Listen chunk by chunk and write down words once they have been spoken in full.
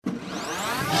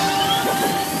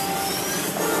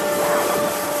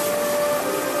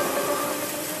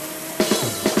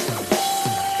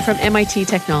From MIT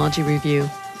Technology Review,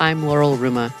 I'm Laurel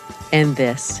Ruma, and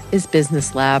this is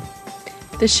Business Lab,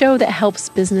 the show that helps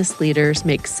business leaders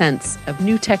make sense of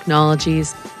new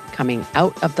technologies coming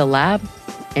out of the lab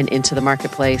and into the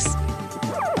marketplace.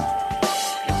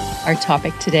 Our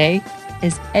topic today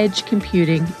is edge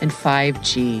computing and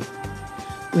 5G.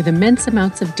 With immense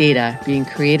amounts of data being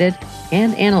created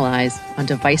and analyzed on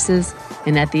devices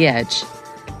and at the edge,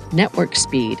 network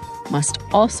speed must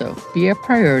also be a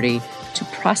priority to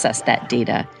process that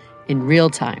data in real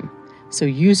time so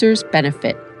users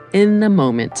benefit in the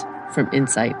moment from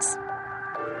insights.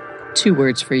 2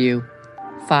 words for you: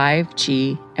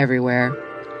 5G everywhere.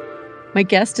 My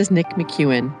guest is Nick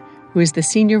McEwen, who is the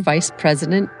Senior Vice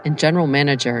President and General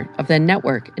Manager of the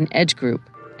Network and Edge Group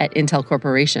at Intel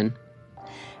Corporation.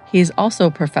 He is also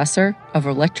a Professor of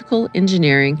Electrical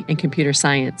Engineering and Computer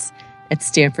Science at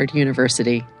Stanford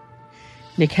University.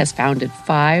 Nick has founded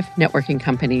 5 networking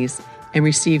companies and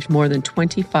received more than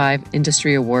 25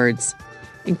 industry awards,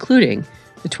 including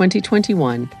the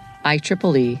 2021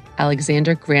 IEEE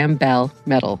Alexander Graham Bell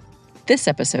Medal. This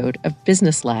episode of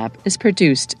Business Lab is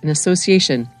produced in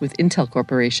association with Intel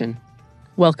Corporation.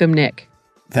 Welcome, Nick.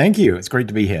 Thank you. It's great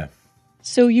to be here.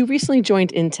 So you recently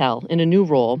joined Intel in a new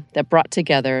role that brought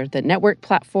together the Network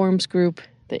Platforms Group,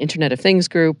 the Internet of Things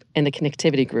Group, and the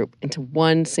Connectivity Group into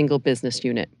one single business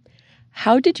unit.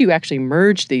 How did you actually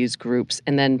merge these groups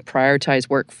and then prioritize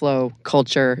workflow,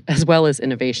 culture, as well as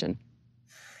innovation?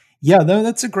 Yeah, no,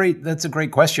 that's a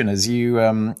great question. As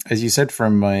you said,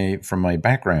 from my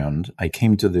background, I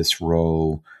came to this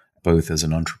role both as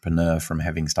an entrepreneur from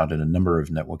having started a number of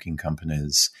networking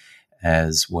companies,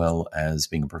 as well as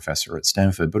being a professor at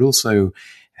Stanford, but also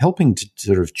helping to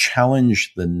sort of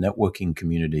challenge the networking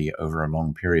community over a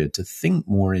long period to think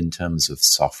more in terms of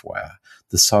software,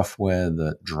 the software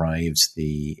that drives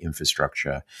the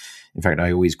infrastructure. In fact,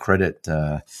 I always credit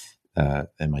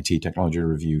MIT Technology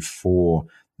Review for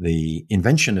the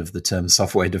invention of the term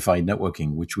software-defined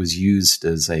networking, which was used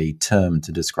as a term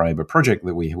to describe a project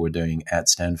that we were doing at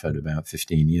Stanford about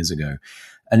 15 years ago.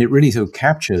 And it really sort of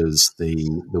captures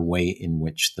the way in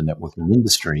which the networking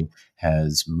industry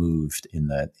has moved in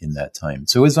that time.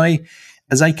 So as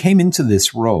I came into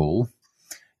this role,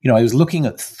 I was looking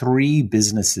at 3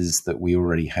 businesses that we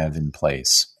already have in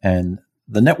place. And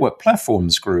the Network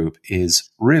Platforms Group is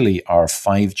really our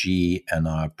 5G and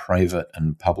our private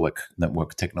and public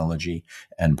network technology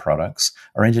and products.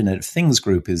 Our Internet of Things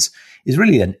Group is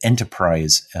really an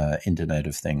enterprise Internet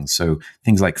of Things. So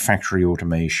things like factory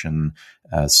automation,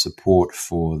 support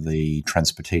for the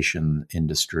transportation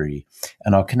industry.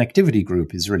 And our Connectivity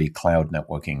Group is really cloud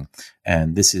networking.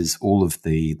 And this is all of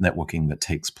the networking that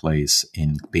takes place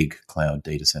in big cloud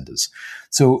data centers.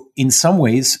 So in some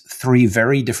ways, 3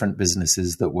 very different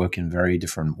businesses that work in very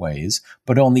different ways,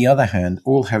 but on the other hand,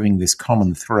 all having this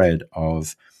common thread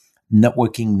of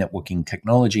networking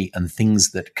technology, and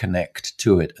things that connect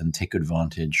to it and take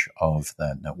advantage of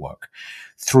that network.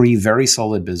 3 very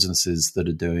solid businesses that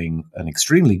are doing an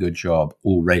extremely good job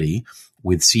already,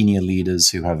 with senior leaders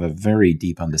who have a very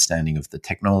deep understanding of the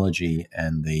technology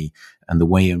and the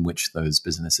way in which those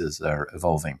businesses are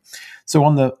evolving. So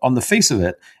on the face of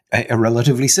it, a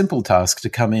relatively simple task to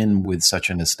come in with such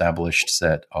an established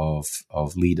set of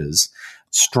leaders,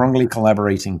 strongly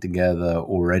collaborating together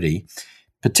already,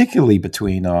 particularly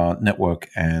between our network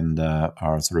and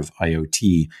our sort of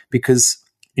IoT, because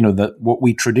what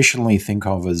we traditionally think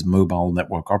of as mobile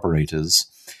network operators,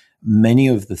 many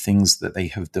of the things that they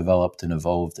have developed and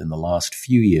evolved in the last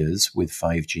few years with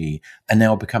 5G are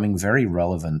now becoming very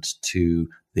relevant to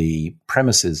the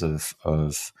premises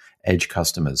of edge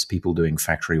customers. People doing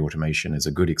factory automation is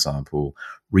a good example.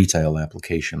 Retail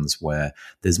applications where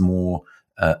there's more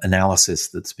analysis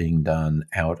that's being done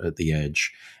out at the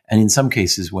edge. And in some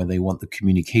cases where they want the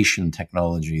communication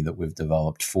technology that we've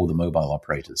developed for the mobile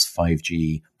operators,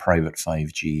 5G, private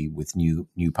 5G with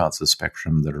new parts of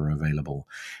spectrum that are available.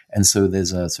 And so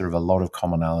there's a sort of a lot of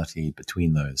commonality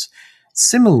between those.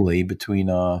 Similarly, between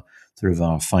our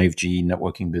 5G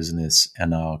networking business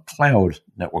and our cloud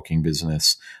networking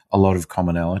business, a lot of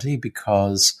commonality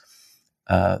because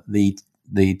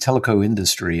the telco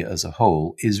industry as a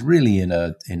whole is really in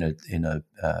a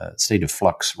state of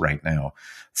flux right now.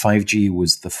 5G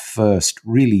was the first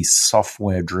really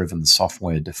software-driven,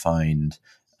 software-defined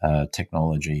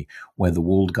technology where the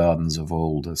walled gardens of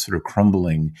old are sort of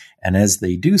crumbling. And as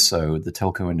they do so, the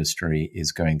telco industry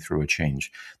is going through a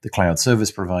change. The cloud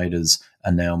service providers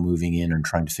are now moving in and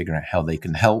trying to figure out how they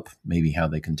can help, maybe how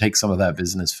they can take some of that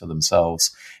business for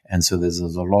themselves. And so there's a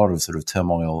lot of sort of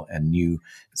turmoil and new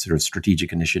sort of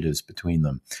strategic initiatives between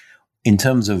them. In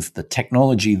terms of the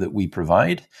technology that we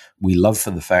provide, we love for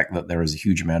the fact that there is a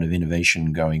huge amount of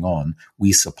innovation going on.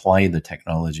 We supply the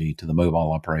technology to the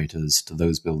mobile operators, to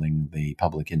those building the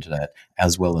public internet,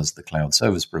 as well as the cloud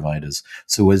service providers.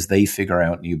 So as they figure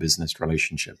out new business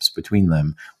relationships between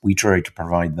them, we try to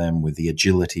provide them with the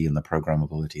agility and the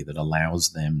programmability that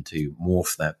allows them to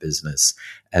morph that business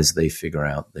as they figure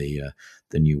out the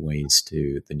new ways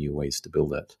to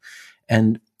build it.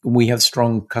 And we have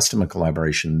strong customer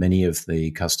collaboration. Many of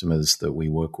the customers that we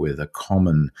work with are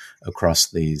common across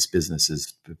these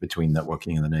businesses between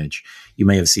networking and the edge. You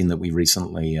may have seen that we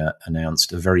recently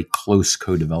announced a very close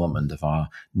co-development of our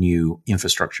new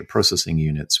infrastructure processing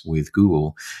units with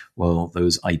Google. Well,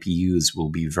 those IPUs will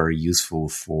be very useful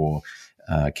for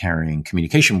carrying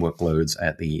communication workloads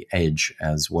at the edge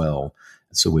as well.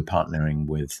 So we're partnering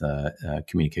with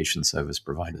communication service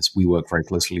providers. We work very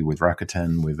closely with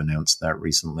Rakuten. We've announced that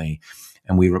recently.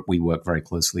 And we work very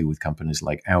closely with companies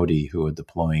like Audi, who are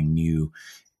deploying new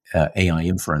AI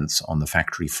inference on the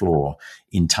factory floor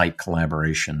in tight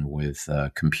collaboration with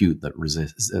compute that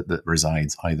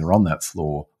resides either on that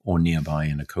floor or nearby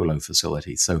in a colo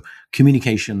facility. So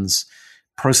communications,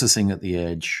 processing at the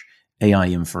edge, AI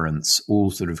inference,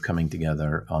 all sort of coming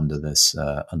together under this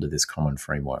common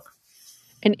framework.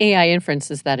 And AI inference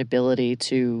is that ability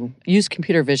to use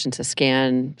computer vision to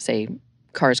scan, say,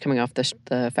 cars coming off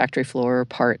the factory floor,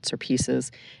 parts or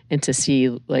pieces, and to see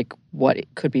like what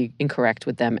could be incorrect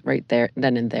with them right there,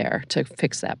 then and there, to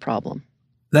fix that problem.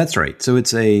 That's right. So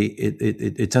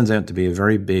it turns out to be a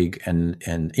very big and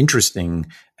interesting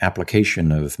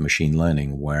application of machine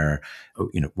learning, where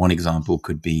one example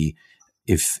could be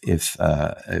if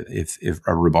a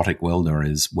robotic welder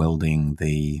is welding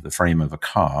the frame of a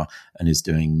car and is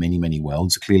doing many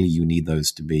welds, clearly you need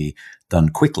those to be done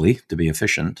quickly to be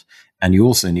efficient, and you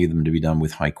also need them to be done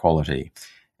with high quality.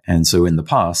 And so in the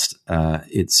past,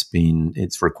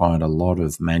 it's required a lot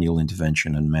of manual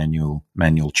intervention and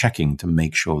manual checking to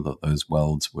make sure that those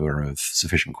welds were of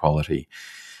sufficient quality.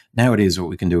 Nowadays, what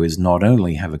we can do is not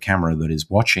only have a camera that is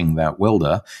watching that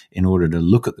welder in order to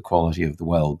look at the quality of the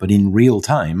weld, but in real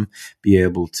time be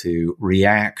able to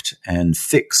react and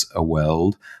fix a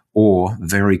weld, or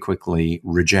very quickly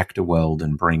reject a weld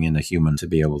and bring in a human to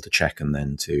be able to check and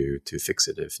then to fix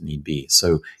it if need be.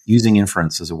 So using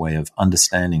inference as a way of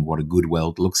understanding what a good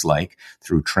weld looks like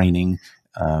through training,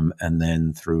 and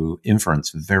then through inference,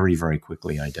 very, very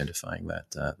quickly identifying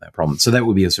that problem. So that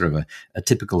would be a sort of a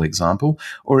typical example,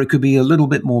 or it could be a little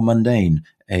bit more mundane,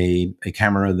 a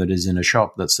camera that is in a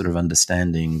shop that's sort of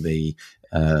understanding the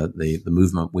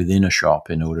movement within a shop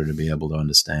in order to be able to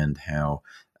understand how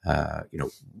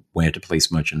where to place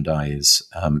merchandise,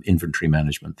 inventory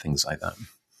management, things like that.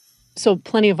 So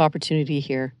plenty of opportunity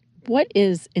here. What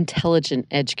is intelligent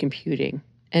edge computing?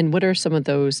 And what are some of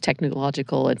those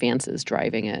technological advances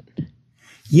driving it?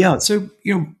 Yeah, so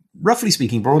roughly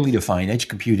speaking, broadly defined, edge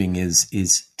computing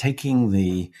is taking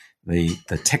the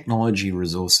technology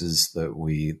resources that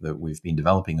we've been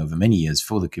developing over many years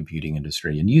for the computing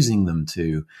industry and using them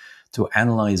to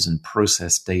analyze and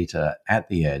process data at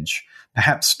the edge,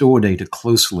 perhaps store data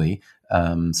closely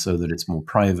so that it's more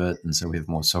private and so we have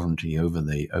more sovereignty over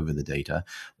the data,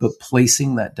 but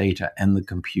placing that data and the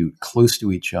compute close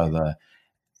to each other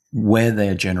where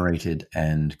they're generated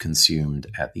and consumed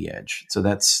at the edge. So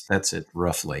that's it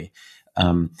roughly.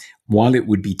 While it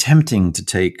would be tempting to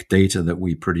take data that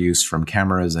we produce from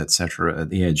cameras, et cetera, at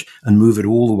the edge and move it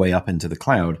all the way up into the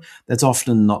cloud, that's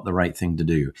often not the right thing to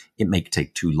do. It may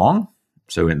take too long.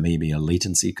 So it may be a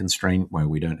latency constraint where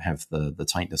we don't have the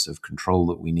tightness of control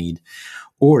that we need,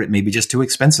 or it may be just too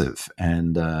expensive.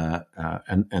 And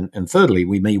thirdly,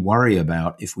 we may worry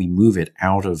about if we move it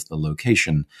out of the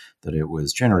location that it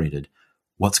was generated,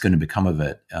 what's going to become of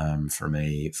it from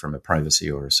a privacy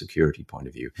or a security point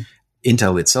of view.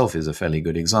 Intel itself is a fairly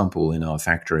good example. In our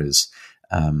factories,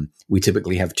 we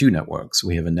typically have two networks.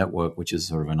 We have a network which is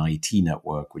sort of an IT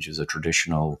network, which is a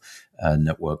traditional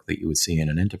network that you would see in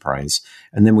an enterprise.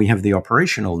 And then we have the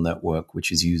operational network,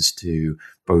 which is used to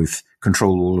both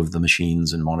control all of the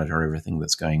machines and monitor everything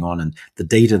that's going on. And the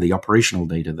data, the operational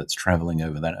data that's traveling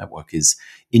over that network is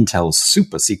Intel's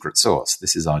super secret sauce.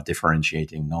 This is our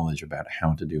differentiating knowledge about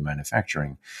how to do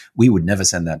manufacturing. We would never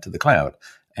send that to the cloud.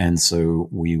 And so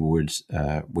we would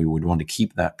want to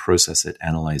keep that, process it,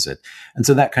 analyze it. And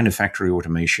so that kind of factory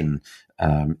automation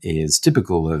is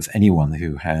typical of anyone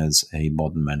who has a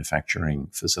modern manufacturing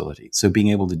facility. So being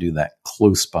able to do that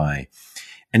close by.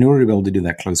 In order to be able to do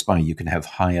that close by, you can have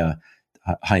higher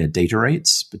higher data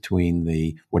rates between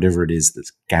the whatever it is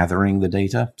that's gathering the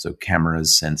data, so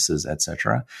cameras, sensors,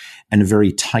 etc., and a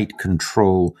very tight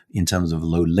control in terms of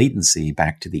low latency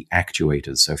back to the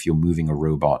actuators. So if you're moving a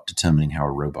robot, determining how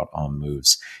a robot arm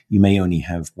moves, you may only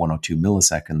have 1 or 2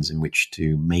 milliseconds in which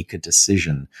to make a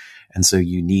decision. And so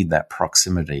you need that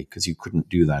proximity, because you couldn't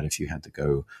do that if you had to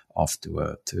go off to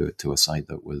a site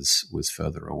that was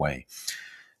further away.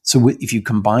 So if you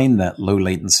combine that low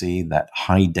latency, that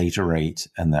high data rate,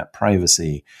 and that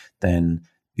privacy, then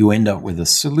you end up with a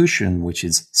solution which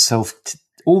is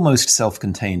almost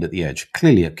self-contained at the edge.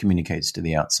 Clearly, it communicates to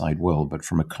the outside world, but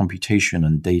from a computation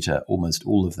and data, almost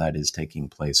all of that is taking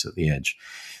place at the edge.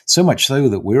 So much so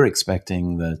that we're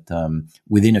expecting that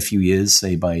within a few years,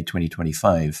 say by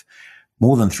 2025,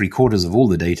 more than 3/4 of all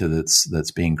the data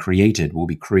that's being created will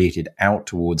be created out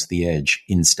towards the edge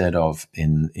instead of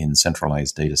in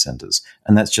centralized data centers.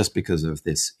 And that's just because of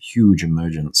this huge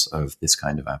emergence of this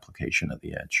kind of application at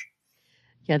the edge.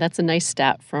 Yeah, that's a nice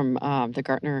stat from the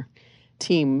Gartner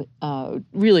team,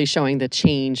 really showing the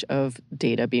change of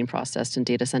data being processed in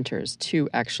data centers to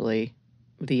actually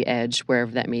the edge,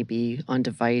 wherever that may be, on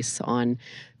device, on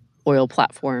oil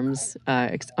platforms,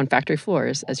 on factory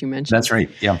floors, as you mentioned. That's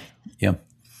right. Yeah. Yeah.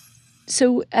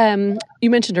 So you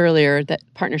mentioned earlier that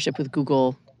partnership with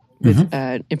Google with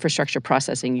infrastructure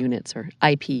processing units, or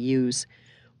IPUs.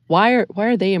 Why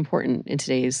are they important in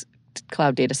today's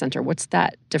cloud data center? What's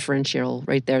that differential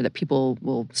right there that people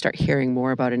will start hearing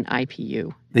more about an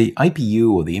IPU? The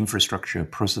IPU, or the infrastructure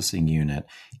processing unit,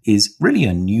 is really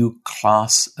a new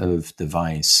class of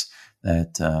device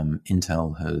that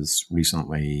Intel has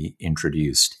recently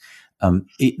introduced.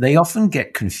 They often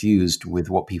get confused with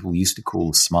what people used to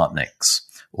call SmartNICs,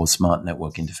 or smart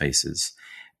network interfaces.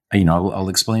 I'll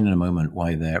explain in a moment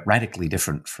why they're radically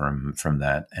different from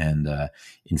that. And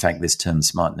in fact, this term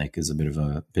SmartNIC is a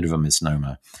bit of a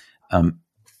misnomer.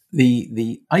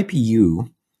 The IPU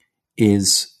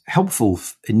is helpful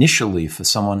initially for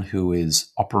someone who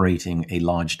is operating a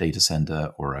large data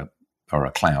center or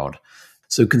a cloud.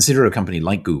 So consider a company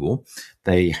like Google.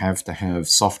 They have to have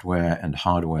software and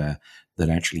hardware that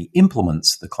actually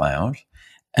implements the cloud.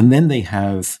 And then they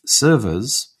have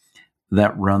servers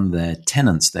that run their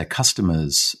tenants, their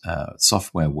customers'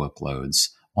 software workloads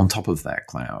on top of that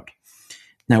cloud.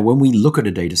 Now, when we look at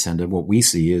a data center, what we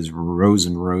see is rows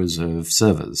and rows of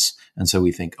servers. And so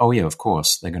we think, oh yeah, of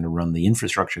course, they're going to run the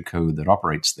infrastructure code that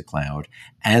operates the cloud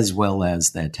as well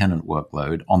as their tenant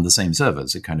workload on the same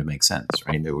servers. It kind of makes sense,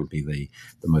 right? That would be the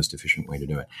most efficient way to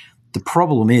do it. The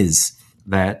problem is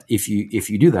that if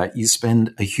you do that, you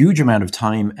spend a huge amount of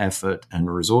time, effort,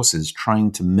 and resources trying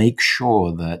to make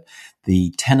sure that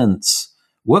the tenant's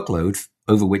workload,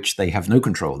 over which they have no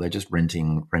control, they're just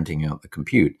renting out the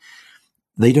compute.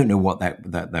 They don't know what that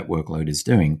workload is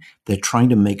doing. They're trying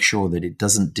to make sure that it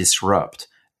doesn't disrupt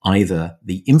either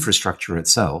the infrastructure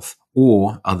itself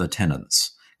or other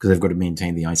tenants, because they've got to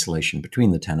maintain the isolation between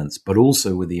the tenants, but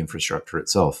also with the infrastructure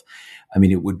itself. I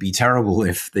mean, it would be terrible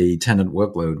if the tenant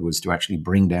workload was to actually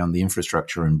bring down the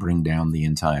infrastructure and bring down the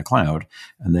entire cloud.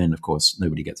 And then, of course,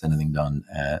 nobody gets anything done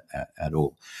at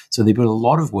all. So they put a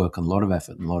lot of work and a lot of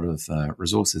effort and a lot of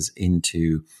resources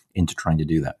into trying to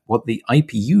do that. What the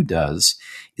IPU does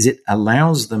is it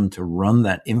allows them to run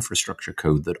that infrastructure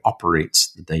code that operates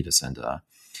the data center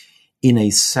in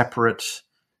a separate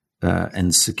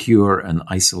and secure and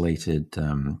isolated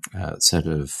set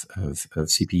of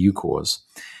CPU cores.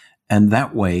 And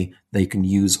that way, they can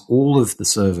use all of the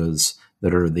servers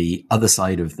that are the other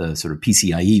side of the sort of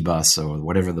PCIe bus, or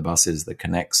whatever the bus is that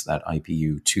connects that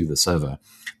IPU to the server.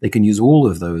 They can use all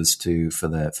of those for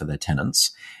their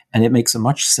tenants, and it makes a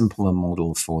much simpler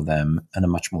model for them and a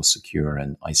much more secure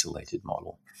and isolated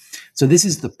model. So this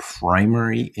is the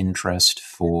primary interest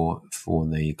for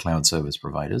the cloud service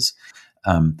providers.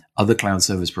 Other cloud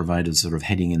service providers sort of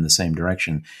heading in the same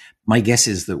direction. My guess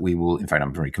is that we will, in fact,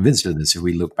 I'm very convinced of this, if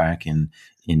we look back in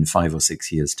 5 or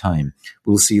 6 years' time,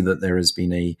 we'll see that there has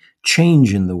been a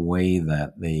change in the way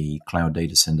that the cloud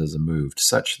data centers are moved,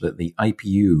 such that the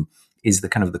IPU is the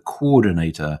kind of the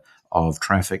coordinator of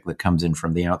traffic that comes in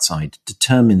from the outside,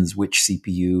 determines which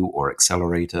CPU or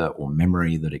accelerator or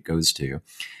memory that it goes to,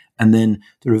 and then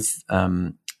sort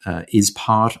of is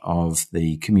part of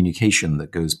the communication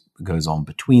that goes on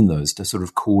between those to sort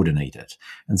of coordinate it.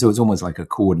 And so it's almost like a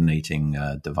coordinating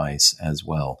device as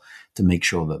well, to make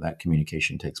sure that that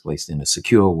communication takes place in a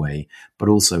secure way, but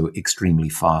also extremely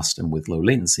fast and with low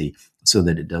latency, so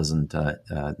that it doesn't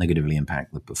negatively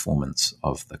impact the performance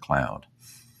of the cloud.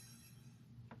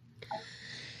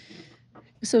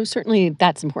 So certainly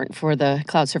that's important for the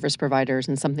cloud service providers,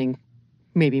 and something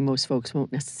maybe most folks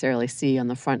won't necessarily see on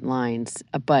the front lines,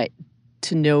 but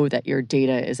to know that your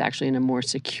data is actually in a more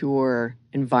secure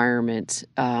environment,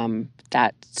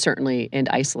 that certainly and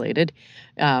isolated,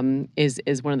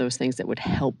 is one of those things that would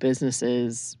help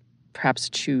businesses perhaps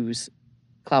choose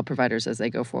cloud providers as they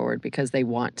go forward because they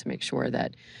want to make sure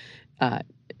that uh,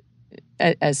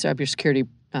 as cybersecurity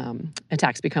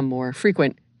attacks become more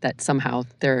frequent, that somehow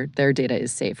their data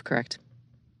is safe. Correct?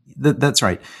 That's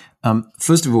right.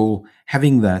 First of all,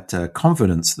 having that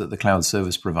confidence that the cloud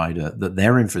service provider, that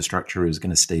their infrastructure is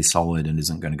going to stay solid and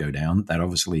isn't going to go down, that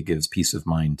obviously gives peace of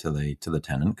mind to the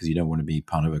tenant, because you don't want to be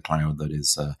part of a cloud that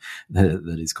is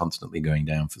that is constantly going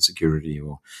down for security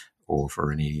or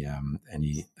for any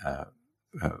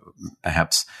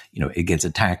perhaps it gets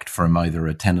attacked from either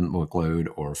a tenant workload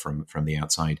or from the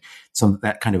outside. So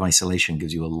that kind of isolation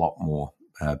gives you a lot more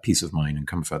peace of mind and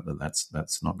comfort that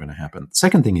that's not going to happen.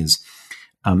 Second thing is,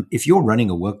 if you're running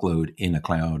a workload in a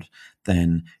cloud,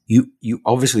 then you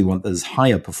obviously want as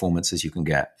higher performance as you can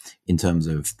get in terms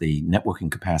of the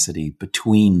networking capacity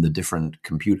between the different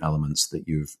compute elements that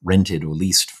you've rented or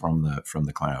leased from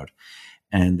the cloud.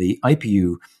 And the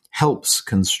IPU helps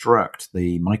construct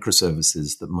the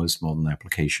microservices that most modern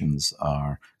applications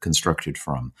are constructed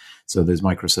from. So those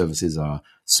microservices are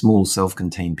small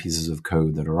self-contained pieces of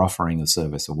code that are offering a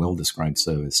service, a well-described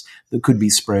service that could be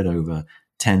spread over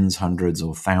tens, hundreds,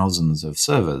 or thousands of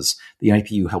servers. The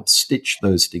IPU helps stitch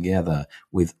those together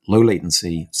with low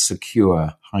latency,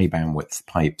 secure, high bandwidth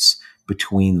pipes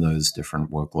between those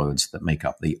different workloads that make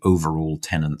up the overall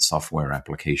tenant software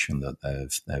application that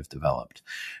they've developed.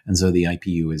 And so the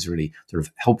IPU is really sort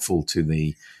of helpful to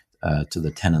the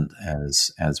tenant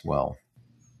as well.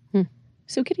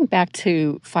 So getting back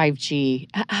to 5G,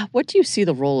 what do you see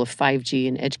the role of 5G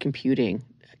in edge computing?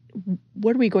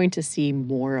 What are we going to see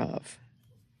more of?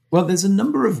 Well, there's a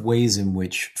number of ways in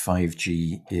which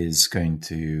 5G is going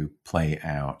to play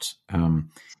out.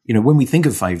 When we think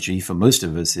of 5G, for most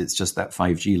of us, it's just that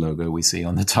 5G logo we see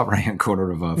on the top right-hand corner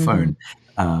of our phone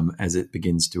as it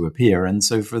begins to appear. And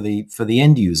so for the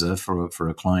end user, for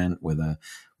a client with a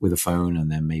phone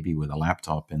and then maybe with a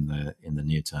laptop in the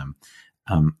near term,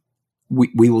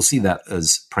 we will see that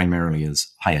as primarily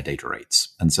as higher data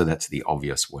rates. And so that's the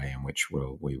obvious way in which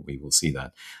we will see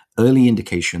that. Early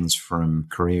indications from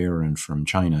Korea and from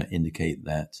China indicate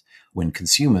that when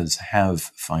consumers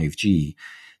have 5G,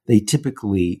 they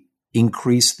typically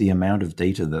increase the amount of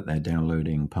data that they're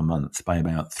downloading per month by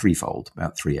about threefold,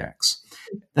 about 3x.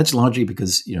 That's largely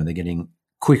because, they're getting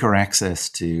quicker access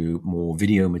to more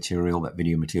video material. That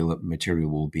video material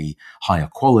will be higher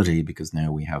quality because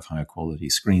now we have higher quality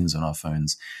screens on our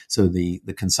phones. So the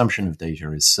consumption of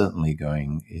data is certainly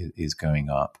going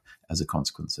up as a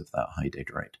consequence of that high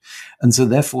data rate. And so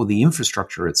therefore the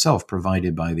infrastructure itself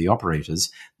provided by the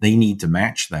operators, they need to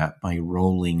match that by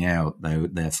rolling out their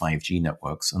 5G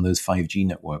networks. And those 5G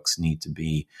networks need to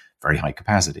be very high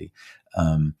capacity.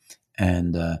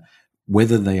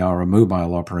 Whether they are a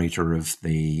mobile operator of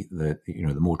the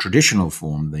more traditional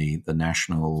form, the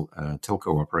national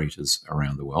telco operators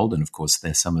around the world, and of course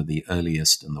they're some of the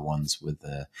earliest and the ones with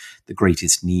the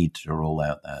greatest need to roll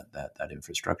out that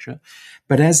infrastructure.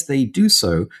 But as they do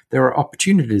so, there are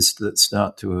opportunities that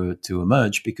start to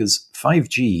emerge because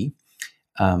 5G.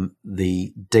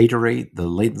 The data rate, the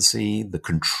latency, the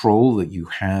control that you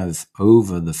have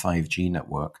over the 5G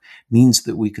network means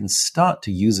that we can start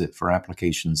to use it for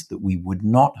applications that we would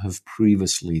not have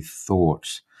previously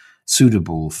thought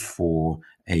suitable for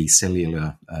a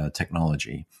cellular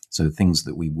technology. So things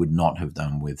that we would not have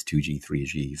done with 2G,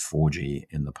 3G, 4G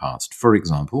in the past. For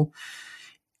example,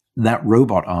 that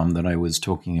robot arm that I was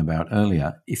talking about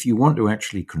earlier, if you want to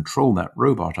actually control that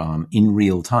robot arm in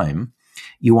real time,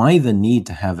 you either need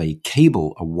to have a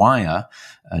cable, a wire,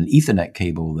 an Ethernet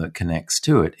cable that connects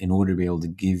to it in order to be able to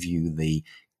give you the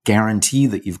guarantee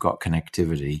that you've got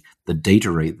connectivity, the data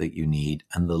rate that you need,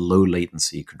 and the low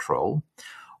latency control,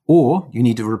 or you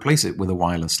need to replace it with a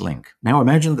wireless link. Now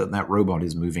imagine that robot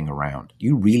is moving around.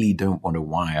 You really don't want a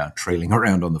wire trailing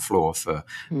around on the floor for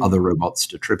other robots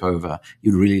to trip over.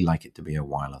 You'd really like it to be a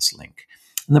wireless link.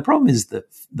 And the problem is that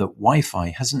Wi-Fi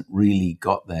hasn't really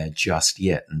got there just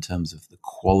yet in terms of the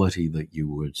quality that you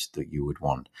would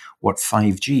want. What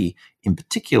 5G, in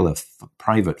particular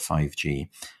private 5G,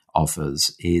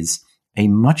 offers is a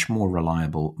much more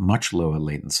reliable, much lower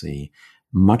latency,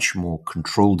 much more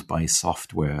controlled by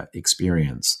software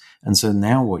experience. And so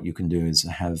now what you can do is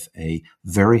have a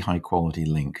very high quality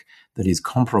link that is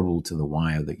comparable to the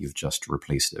wire that you've just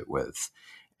replaced it with.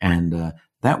 And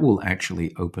that will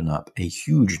actually open up a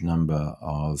huge number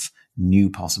of new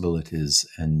possibilities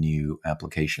and new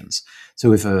applications.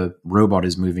 So if a robot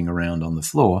is moving around on the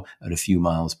floor at a few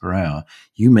miles per hour,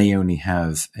 you may only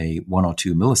have a 1 or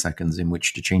 2 milliseconds in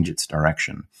which to change its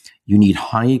direction. You need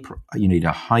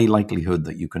a high likelihood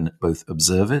that you can both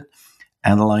observe it,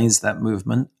 analyze that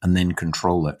movement, and then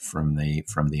control it from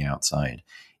the outside.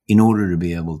 In order to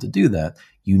be able to do that,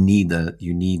 you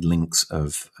need links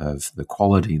of the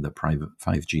quality that private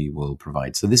 5G will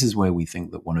provide. So this is where we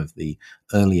think that one of the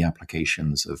early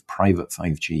applications of private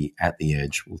 5G at the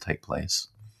edge will take place.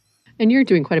 And you're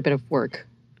doing quite a bit of work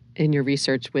in your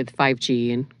research with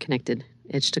 5G and connected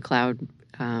edge to cloud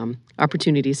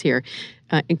opportunities here,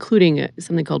 including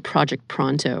something called Project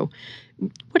Pronto.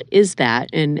 What is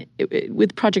that? And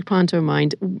with Project Pronto in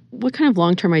mind, what kind of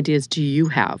long-term ideas do you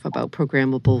have about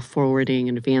programmable forwarding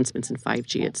and advancements in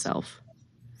 5G itself?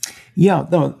 Yeah,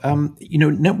 no,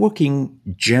 networking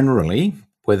generally,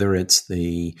 whether it's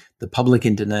the public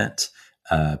internet,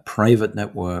 private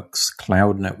networks,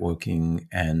 cloud networking,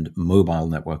 and mobile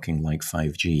networking like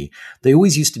 5G, they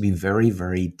always used to be very,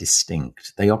 very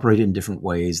distinct. They operated in different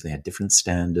ways. They had different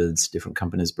standards. Different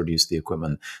companies produced the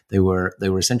equipment. They were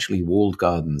essentially walled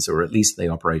gardens, or at least they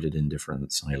operated in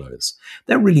different silos.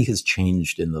 That really has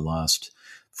changed in the last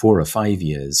 4 or 5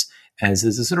 years, as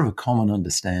there's a sort of a common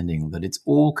understanding that it's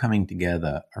all coming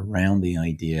together around the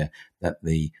idea that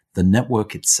the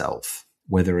network itself,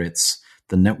 whether it's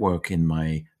the network in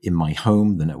my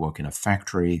home, the network in a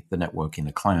factory, the network in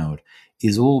a cloud,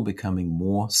 is all becoming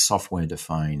more software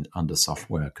defined under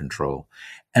software control.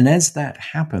 And as that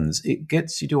happens, it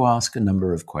gets you to ask a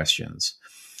number of questions.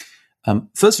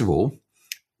 First of all,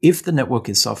 if the network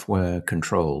is software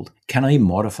controlled, can I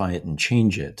modify it and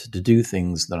change it to do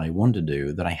things that I want to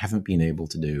do that I haven't been able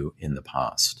to do in the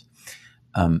past?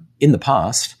 In the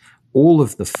past, all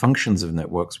of the functions of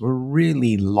networks were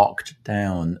really locked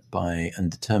down by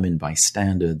and determined by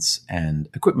standards and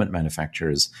equipment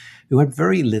manufacturers who had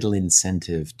very little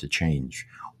incentive to change.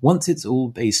 Once it's all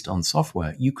based on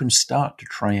software, you can start to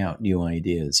try out new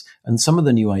ideas. And some of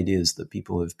the new ideas that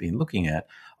people have been looking at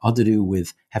are to do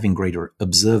with having greater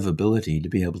observability to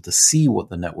be able to see what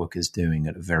the network is doing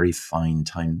at a very fine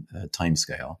time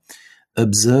scale.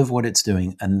 Observe what it's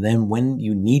doing, and then when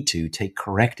you need to, take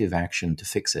corrective action to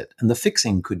fix it. And the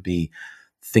fixing could be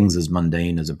things as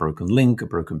mundane as a broken link, a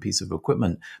broken piece of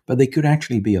equipment, but they could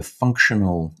actually be a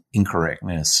functional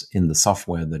incorrectness in the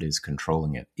software that is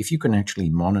controlling it. If you can actually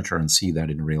monitor and see that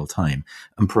in real time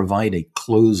and provide a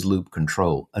closed loop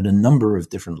control at a number of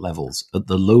different levels, at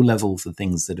the low level for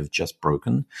things that have just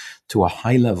broken, to a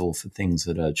high level for things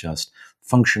that are just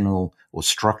functional or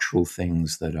structural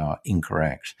things that are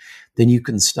incorrect, then you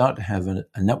can start to have a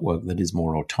network that is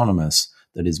more autonomous,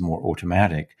 that is more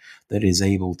automatic, that is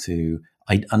able to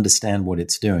understand what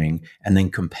it's doing, and then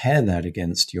compare that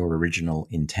against your original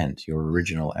intent, your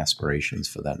original aspirations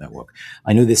for that network.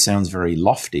 I know this sounds very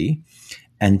lofty,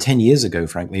 and 10 years ago,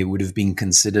 frankly, it would have been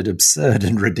considered absurd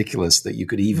and ridiculous that you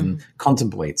could even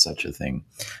contemplate such a thing.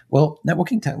 Well,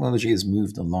 networking technology has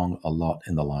moved along a lot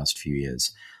in the last few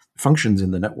years. Functions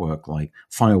in the network like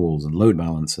firewalls and load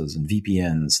balancers and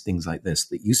VPNs, things like this,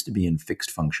 that used to be in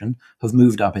fixed function, have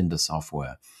moved up into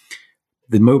software.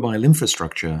 The mobile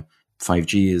infrastructure,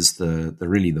 5G is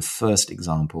really the first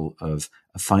example of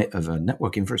a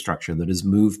network infrastructure that has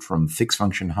moved from fixed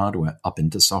function hardware up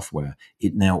into software.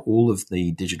 It now, all of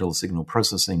the digital signal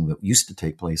processing that used to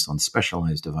take place on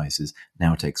specialized devices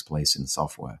now takes place in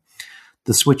software.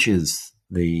 The switches,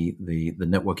 the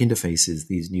network interfaces,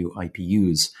 these new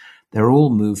IPUs, they're all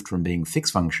moved from being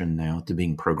fixed function now to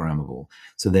being programmable.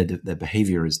 So their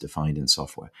behavior is defined in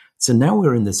software. So now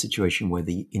we're in the situation where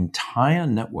the entire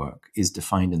network is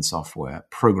defined in software,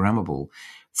 programmable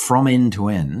from end to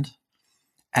end,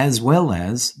 as well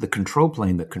as the control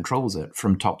plane that controls it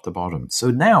from top to bottom. So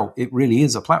now it really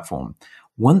is a platform.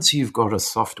 Once you've got a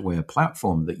software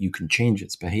platform that you can change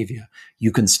its behavior,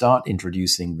 you can start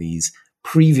introducing these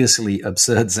previously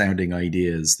absurd sounding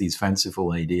ideas, these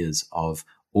fanciful ideas of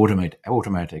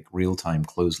automatic real-time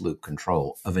closed-loop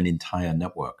control of an entire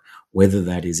network, whether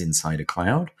that is inside a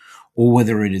cloud or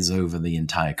whether it is over the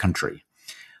entire country.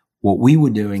 What we were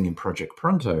doing in Project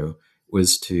Pronto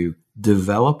was to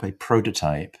develop a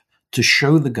prototype to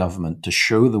show the government, to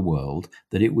show the world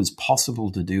that it was possible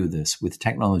to do this with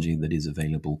technology that is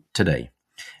available today,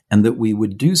 and that we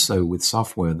would do so with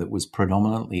software that was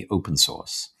predominantly open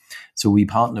source. So we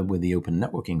partnered with the Open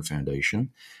Networking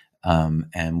Foundation, and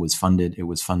it was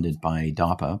funded by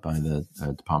DARPA, by the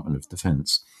Department of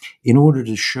Defense, in order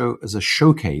to show as a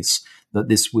showcase that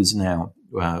this was now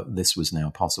this was now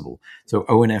possible. So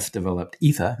ONF developed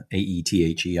Aether,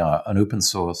 AETHER, an open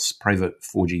source private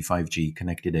 4G, 5G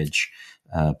connected edge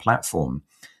platform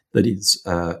that is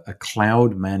a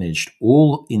cloud managed,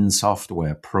 all in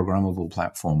software programmable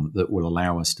platform that will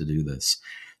allow us to do this.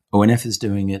 ONF is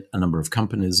doing it. A number of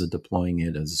companies are deploying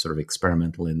it as a sort of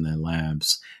experimental in their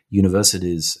labs.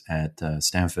 Universities at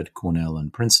Stanford, Cornell,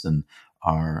 and Princeton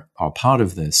are part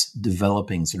of this,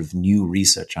 developing sort of new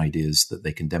research ideas that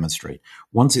they can demonstrate.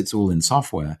 Once it's all in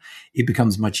software, it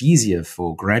becomes much easier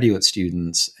for graduate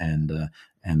students and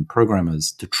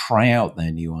programmers to try out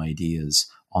their new ideas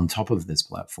on top of this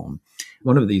platform.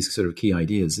 One of these sort of key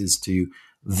ideas is to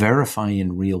verify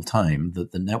in real time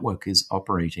that the network is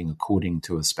operating according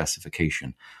to a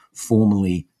specification,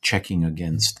 formally checking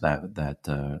against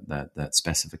that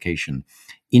specification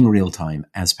in real time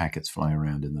as packets fly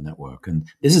around in the network. And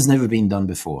this has never been done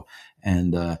before.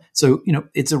 And so,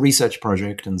 it's a research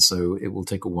project, and so it will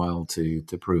take a while to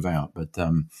prove out. But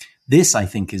this, I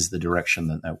think, is the direction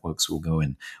that networks will go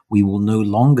in. We will no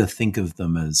longer think of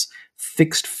them as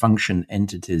fixed function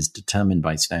entities determined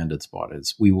by standard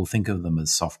spotters. We will think of them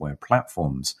as software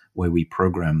platforms where we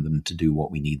program them to do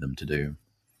what we need them to do.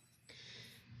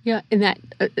 Yeah, and that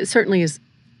certainly is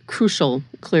crucial,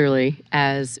 clearly,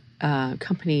 as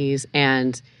companies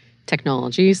and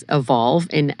technologies evolve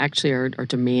and actually are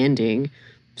demanding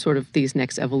sort of these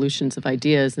next evolutions of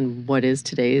ideas. And what is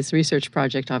today's research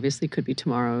project obviously could be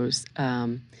tomorrow's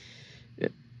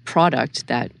product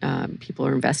that people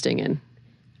are investing in.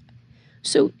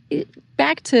 So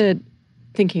back to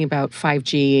thinking about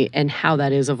 5G and how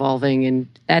that is evolving and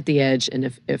at the edge,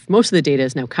 and if most of the data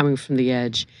is now coming from the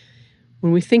edge,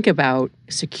 when we think about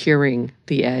securing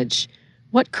the edge,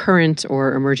 what current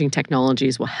or emerging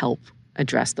technologies will help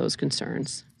address those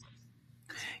concerns?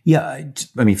 Yeah,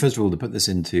 I mean, first of all, to put this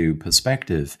into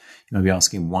perspective, you might be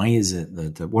asking, why is it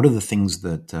that, what are the things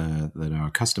that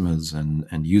our customers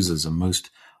and users are most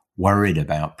worried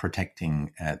about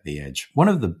protecting at the edge? One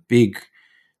of the big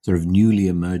sort of newly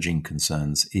emerging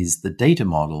concerns is the data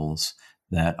models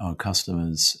that our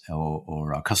customers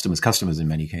or our customers in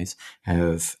many cases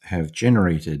have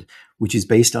generated, which is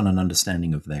based on an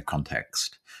understanding of their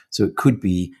context. So it could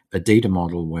be a data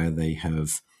model where they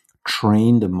have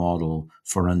trained a model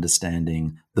for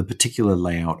understanding the particular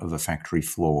layout of a factory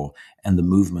floor and the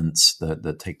movements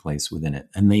that take place within it.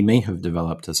 And they may have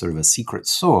developed a sort of a secret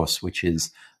sauce, which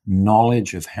is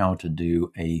knowledge of how to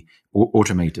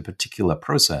automate a particular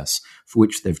process for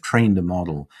which they've trained a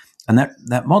model. And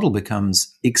that model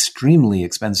becomes extremely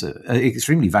expensive,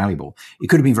 extremely valuable. It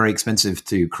could have been very expensive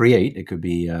to create. It could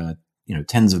be,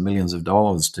 tens of millions of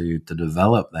dollars to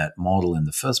develop that model in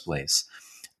the first place.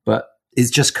 But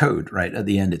it's just code, right? At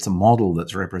the end, it's a model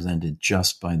that's represented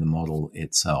just by the model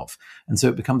itself. And so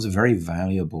it becomes a very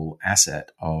valuable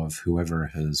asset of whoever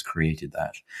has created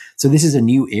that. So this is a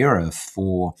new era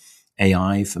for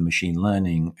AI, for machine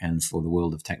learning, and for the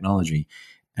world of technology.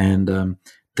 And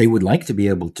they would like to be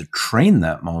able to train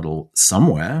that model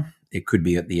somewhere. It could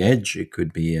be at the edge, it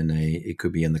could be in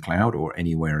the cloud, or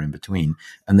anywhere in between.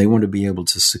 And they want to be able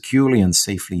to securely and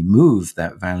safely move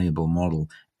that valuable model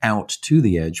out to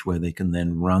the edge, where they can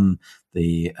then run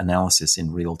the analysis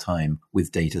in real time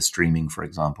with data streaming, for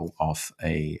example, off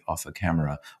a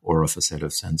camera or off a set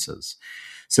of sensors.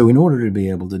 So in order to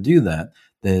be able to do that,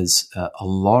 there's a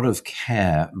lot of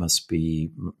care must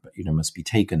be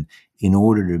taken in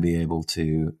order to be able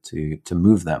to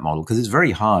move that model, because it's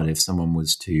very hard if someone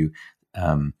was to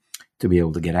be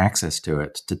able to get access to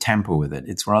it, to tamper with it.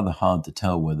 It's rather hard to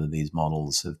tell whether these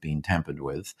models have been tampered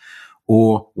with,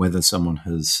 or whether someone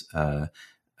has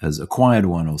acquired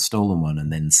one or stolen one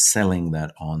and then selling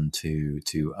that on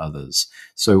to others.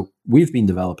 So we've been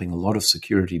developing a lot of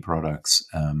security products.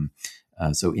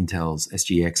 So Intel's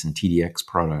SGX and TDX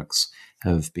products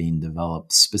have been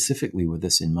developed specifically with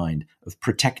this in mind, of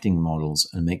protecting models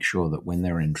and make sure that when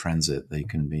they're in transit, they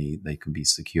can be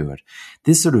secured.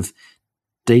 This sort of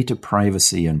data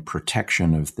privacy and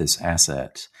protection of this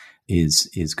asset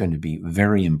is going to be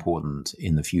very important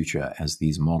in the future as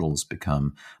these models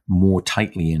become more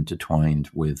tightly intertwined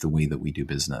with the way that we do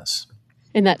business.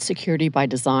 And that security by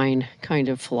design kind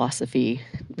of philosophy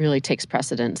really takes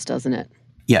precedence, doesn't it?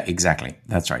 Yeah, exactly.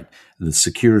 That's right. The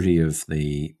security of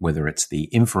whether it's the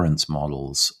inference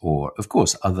models or, of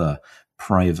course, other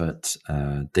private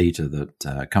data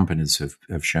that companies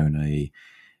have shown a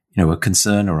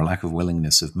concern or a lack of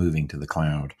willingness of moving to the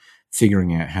cloud.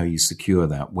 Figuring out how you secure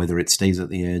that, whether it stays at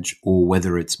the edge or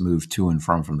whether it's moved to and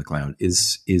from the cloud,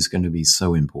 is going to be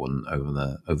so important over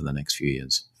the next few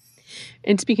years.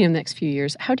 And speaking of the next few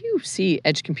years, how do you see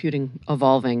edge computing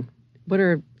evolving? What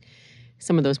are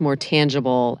some of those more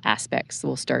tangible aspects.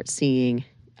 We'll start seeing,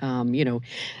 for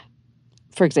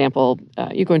example,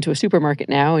 you go into a supermarket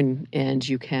now and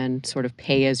you can sort of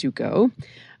pay as you go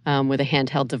with a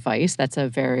handheld device. That's a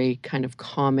very kind of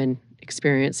common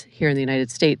experience here in the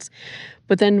United States.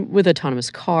 But then with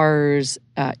autonomous cars,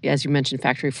 as you mentioned,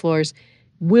 factory floors,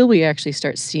 will we actually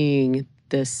start seeing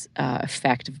this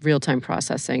effect of real-time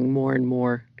processing more and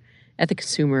more at the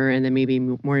consumer and then maybe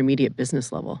more immediate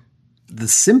business level? The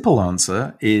simple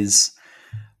answer is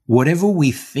whatever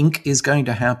we think is going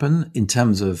to happen in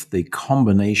terms of the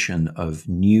combination of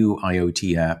new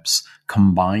IoT apps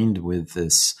combined with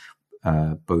this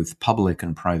both public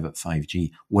and private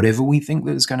 5G, whatever we think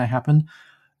that is going to happen,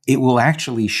 it will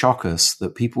actually shock us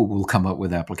that people will come up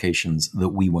with applications that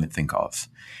we won't think of.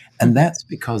 And that's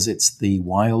because it's the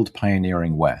wild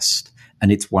pioneering West.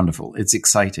 And it's wonderful. It's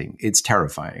exciting. It's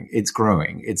terrifying. It's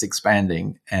growing. It's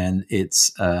expanding. And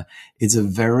it's a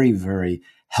very, very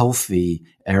healthy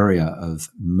area of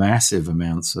massive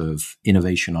amounts of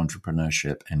innovation,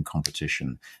 entrepreneurship, and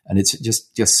competition. And it's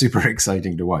just super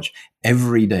exciting to watch.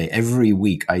 Every day, every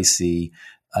week, I see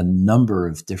a number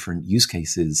of different use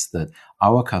cases that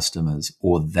our customers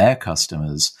or their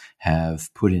customers have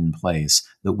put in place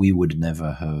that we would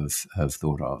never have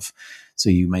thought of. So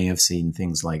you may have seen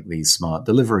things like these smart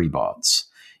delivery bots.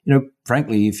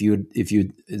 Frankly, if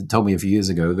you told me a few years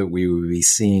ago that we would be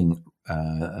seeing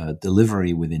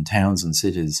delivery within towns and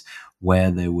cities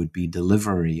where there would be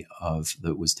delivery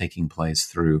that was taking place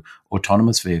through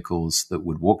autonomous vehicles that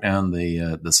would walk down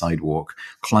the sidewalk,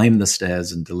 climb the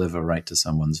stairs, and deliver right to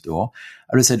someone's door,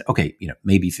 I would have said, okay,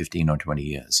 maybe 15 or 20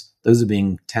 years. Those are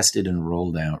being tested and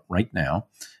rolled out right now.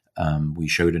 We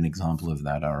showed an example of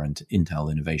that at our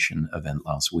Intel Innovation event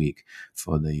last week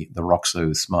for the Roxo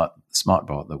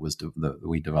SmartBot that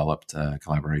we developed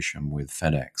collaboration with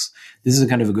FedEx. This is a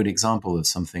kind of a good example of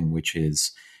something which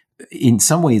is in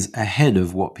some ways ahead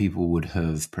of what people would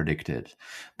have predicted,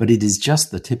 but it is just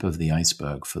the tip of the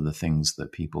iceberg for the things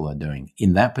that people are doing.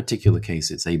 In that particular case,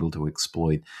 it's able to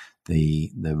exploit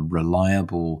the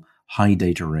reliable high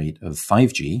data rate of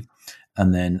 5G,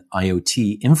 and then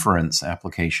IoT inference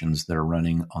applications that are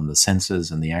running on the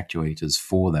sensors and the actuators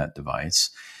for that device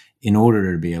in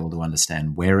order to be able to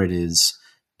understand where it is,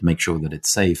 to make sure that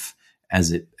it's safe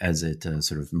as it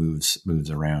sort of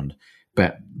moves around.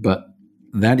 But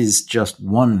that is just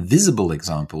one visible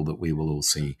example that we will all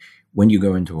see. When you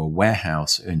go into a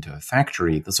warehouse, into a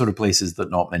factory, the sort of places that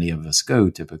not many of us go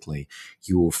typically,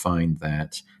 you will find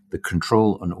that the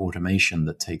control and automation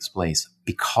that takes place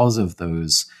because of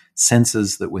those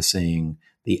sensors that we're seeing,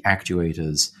 the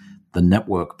actuators, the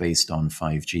network based on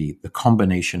 5G, the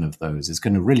combination of those is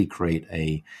going to really create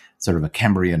a sort of a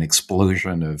Cambrian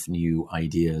explosion of new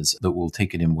ideas that will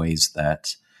take it in ways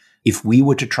that if we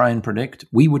were to try and predict,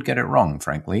 we would get it wrong,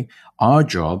 frankly. Our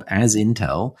job as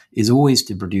Intel is always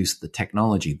to produce the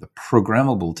technology, the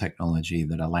programmable technology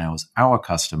that allows our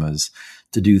customers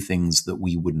to do things that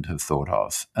we wouldn't have thought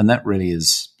of. And that really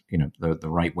is, the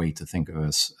right way to think of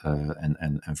us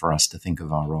and for us to think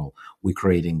of our role. We're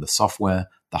creating the software,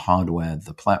 the hardware,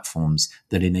 the platforms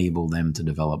that enable them to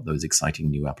develop those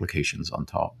exciting new applications on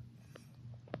top.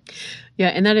 Yeah,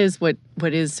 and that is what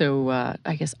is so,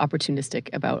 I guess, opportunistic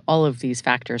about all of these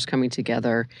factors coming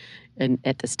together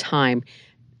at this time,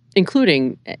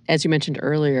 including, as you mentioned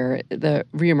earlier, the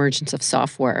reemergence of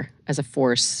software as a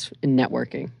force in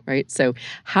networking, right? So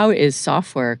how is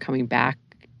software coming back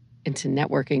into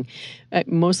networking?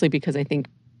 Mostly because I think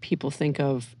people think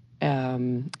of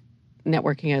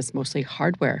networking as mostly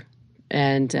hardware,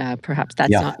 and perhaps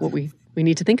that's not what we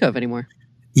need to think of anymore.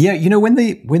 Yeah, when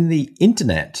the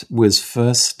internet was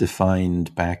first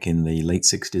defined back in the late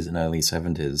 60s and early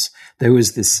 70s, there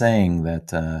was this saying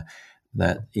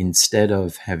that instead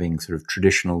of having sort of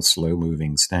traditional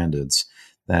slow-moving standards,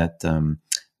 that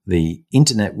the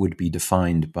internet would be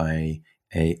defined by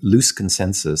a loose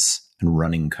consensus and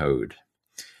running code.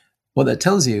 What that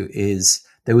tells you is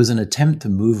there was an attempt to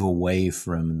move away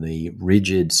from the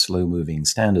rigid, slow-moving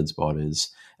standards bodies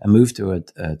and move to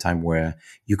a time where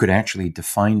you could actually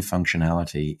define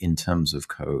functionality in terms of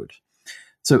code.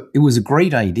 So it was a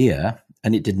great idea,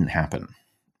 and it didn't happen,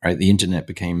 right? The internet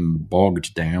became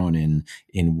bogged down in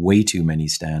way too many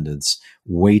standards,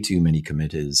 way too many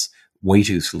committers, way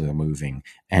too slow-moving.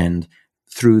 And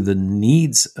through the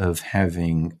needs of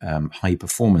having high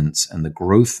performance and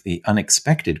the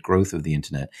unexpected growth of the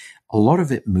internet, a lot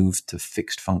of it moved to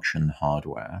fixed function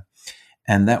hardware.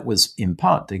 And that was in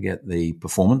part to get the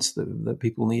performance that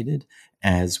people needed,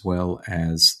 as well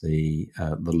as the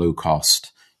low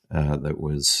cost that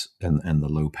was and the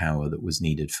low power that was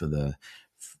needed for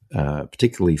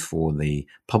particularly for the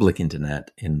public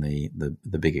internet in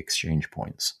the big exchange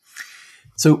points.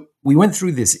 So we went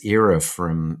through this era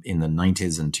from in the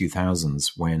 90s and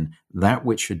 2000s when that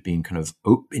which had been kind of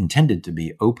intended to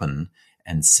be open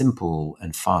and simple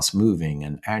and fast moving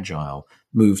and agile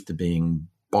moved to being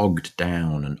bogged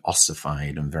down and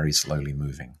ossified and very slowly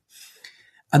moving.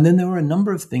 And then there were a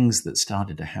number of things that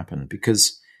started to happen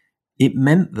because it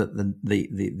meant that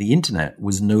the internet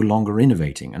was no longer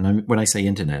innovating. And when I say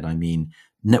internet, I mean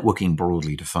networking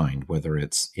broadly defined, whether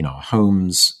it's in our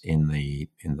homes, in the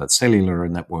cellular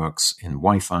networks, in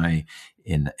Wi-Fi,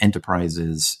 in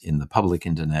enterprises, in the public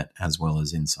internet, as well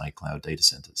as inside cloud data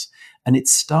centers. And it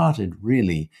started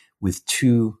really with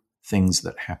two things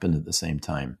that happened at the same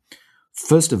time.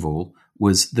 First of all,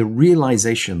 was the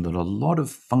realization that a lot of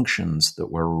functions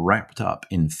that were wrapped up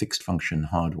in fixed function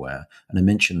hardware, and I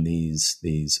mentioned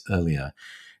these earlier,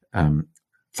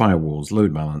 firewalls,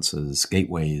 load balancers,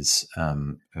 gateways,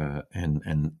 and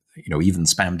even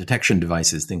spam detection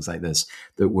devices, things like this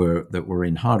that were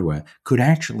in hardware, could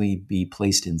actually be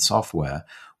placed in software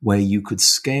where you could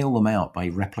scale them out by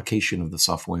replication of the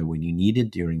software when you needed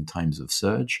during times of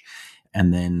surge,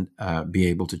 and then be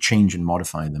able to change and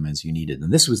modify them as you needed.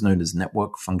 And this was known as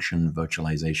Network Function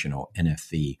Virtualization, or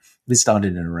NFV. This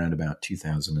started in around about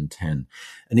 2010.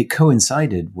 And it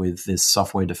coincided with this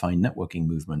software-defined networking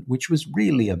movement, which was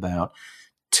really about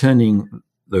turning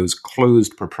those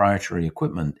closed proprietary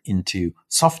equipment into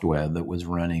software that was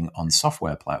running on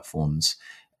software platforms.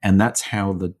 And that's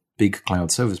how the big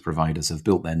cloud service providers have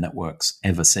built their networks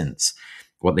ever since.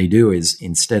 What they do is,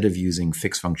 instead of using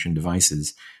fixed function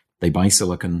devices, they buy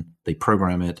silicon, they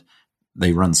program it,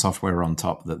 they run software on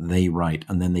top that they write,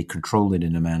 and then they control it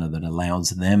in a manner that allows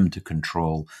them to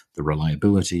control the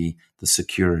reliability, the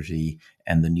security,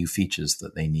 and the new features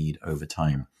that they need over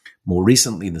time. More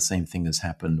recently, the same thing has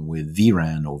happened with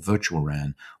vRAN or virtual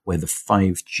RAN, where the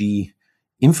 5G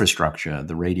infrastructure,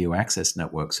 the radio access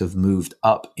networks, have moved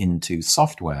up into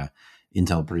software.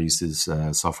 Intel produces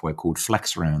software called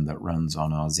FlexRAN that runs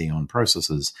on our Xeon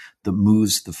processors that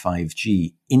moves the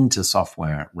 5G into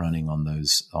software running on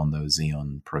those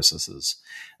Xeon processors.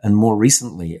 And more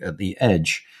recently, at the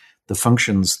edge, the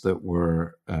functions that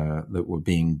were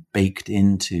being baked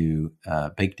into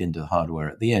hardware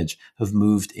at the edge have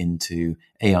moved into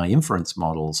AI inference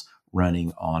models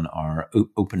running on our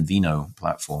OpenVINO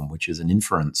platform, which is an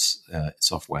inference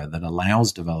software that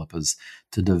allows developers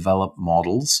to develop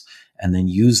models and then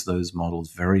use those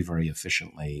models very, very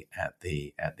efficiently at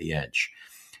the edge.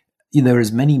 There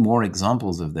is many more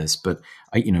examples of this, but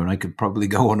I could probably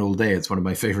go on all day. It's one of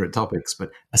my favorite topics.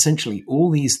 But essentially, all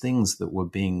these things that were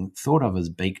being thought of as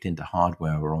baked into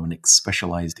hardware or on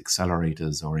specialized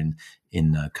accelerators or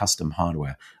in custom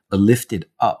hardware are lifted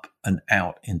up and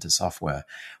out into software.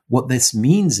 What this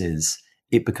means is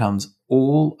it becomes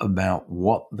all about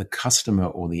what the customer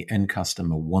or the end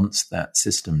customer wants that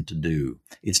system to do.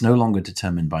 It's no longer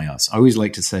determined by us. I always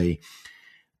like to say,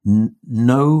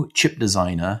 no chip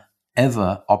designer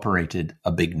ever operated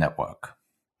a big network.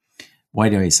 Why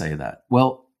do I say that?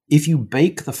 Well, if you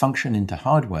bake the function into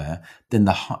hardware, then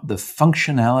the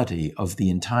functionality of the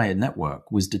entire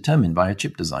network was determined by a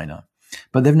chip designer.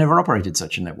 But they've never operated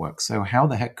such a network. So how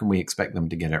the heck can we expect them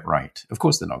to get it right? Of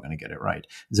course, they're not going to get it right.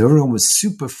 So everyone was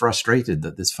super frustrated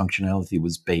that this functionality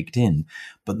was baked in,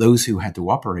 but those who had to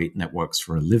operate networks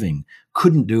for a living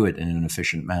couldn't do it in an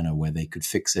efficient manner where they could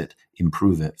fix it,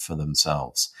 improve it for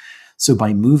themselves. So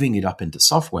by moving it up into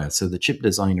software, so the chip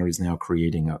designer is now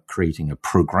creating a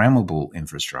programmable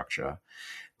infrastructure,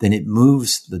 then it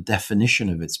moves the definition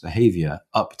of its behavior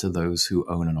up to those who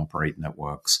own and operate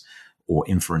networks or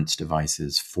inference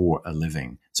devices for a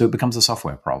living. So it becomes a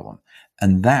software problem.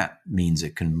 And that means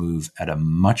it can move at a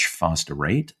much faster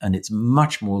rate, and it's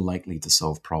much more likely to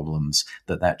solve problems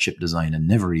that chip designer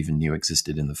never even knew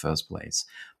existed in the first place.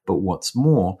 But what's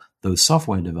more, those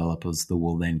software developers that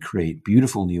will then create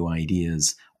beautiful new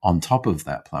ideas on top of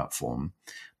that platform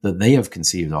that they have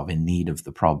conceived of in need of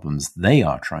the problems they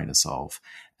are trying to solve.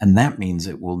 And that means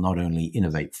it will not only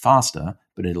innovate faster,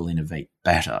 but it'll innovate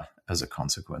better as a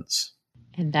consequence.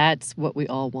 And that's what we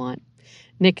all want.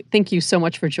 Nick, thank you so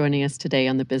much for joining us today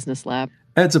on the Business Lab.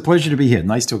 It's a pleasure to be here.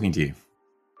 Nice talking to you.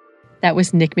 That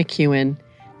was Nick McEwen,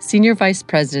 Senior Vice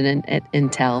President at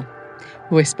Intel,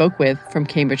 who I spoke with from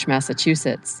Cambridge,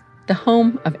 Massachusetts, the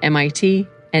home of MIT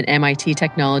and MIT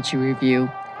Technology Review,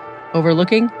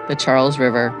 overlooking the Charles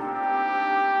River.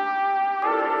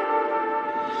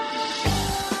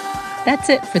 That's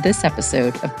it for this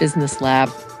episode of Business Lab.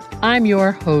 I'm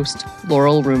your host,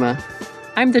 Laurel Ruma.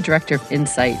 I'm the Director of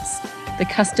Insights, the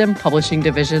custom publishing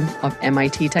division of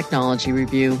MIT Technology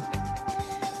Review.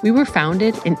 We were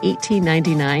founded in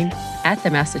 1899 at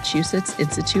the Massachusetts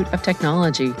Institute of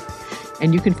Technology,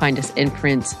 and you can find us in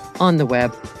print, on the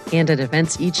web, and at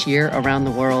events each year around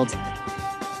the world.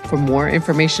 For more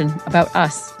information about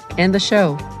us and the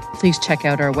show, please check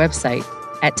out our website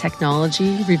at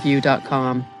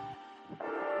technologyreview.com.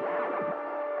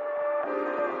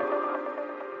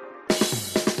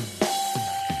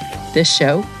 This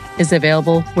show is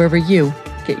available wherever you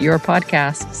get your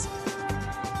podcasts.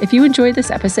 If you enjoyed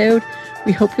this episode,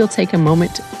 we hope you'll take a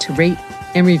moment to rate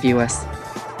and review us.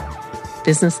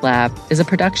 Business Lab is a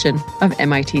production of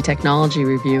MIT Technology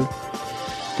Review.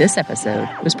 This episode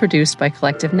was produced by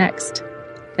Collective Next.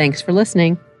 Thanks for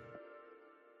listening.